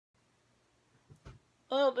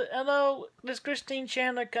Hello, this is Christine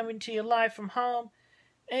Chandler coming to you live from home.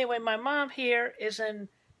 Anyway, my mom here is in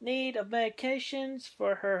need of medications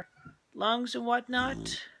for her lungs and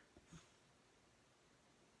whatnot.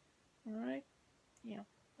 Alright?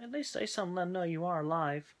 At least say something, let them know you are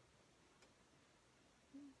alive.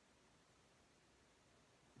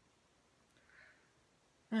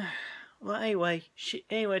 Well, anyway,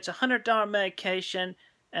 it's a $100 medication,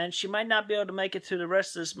 and she might not be able to make it through the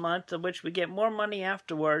rest of this month, of which we get more money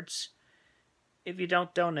afterwards if you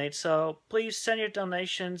don't donate. So please send your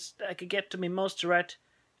donations that could get to me most direct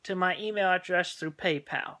to my email address through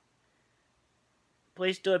PayPal.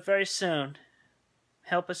 Please do it very soon.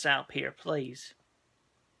 Help us out here, please.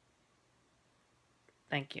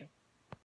 Thank you.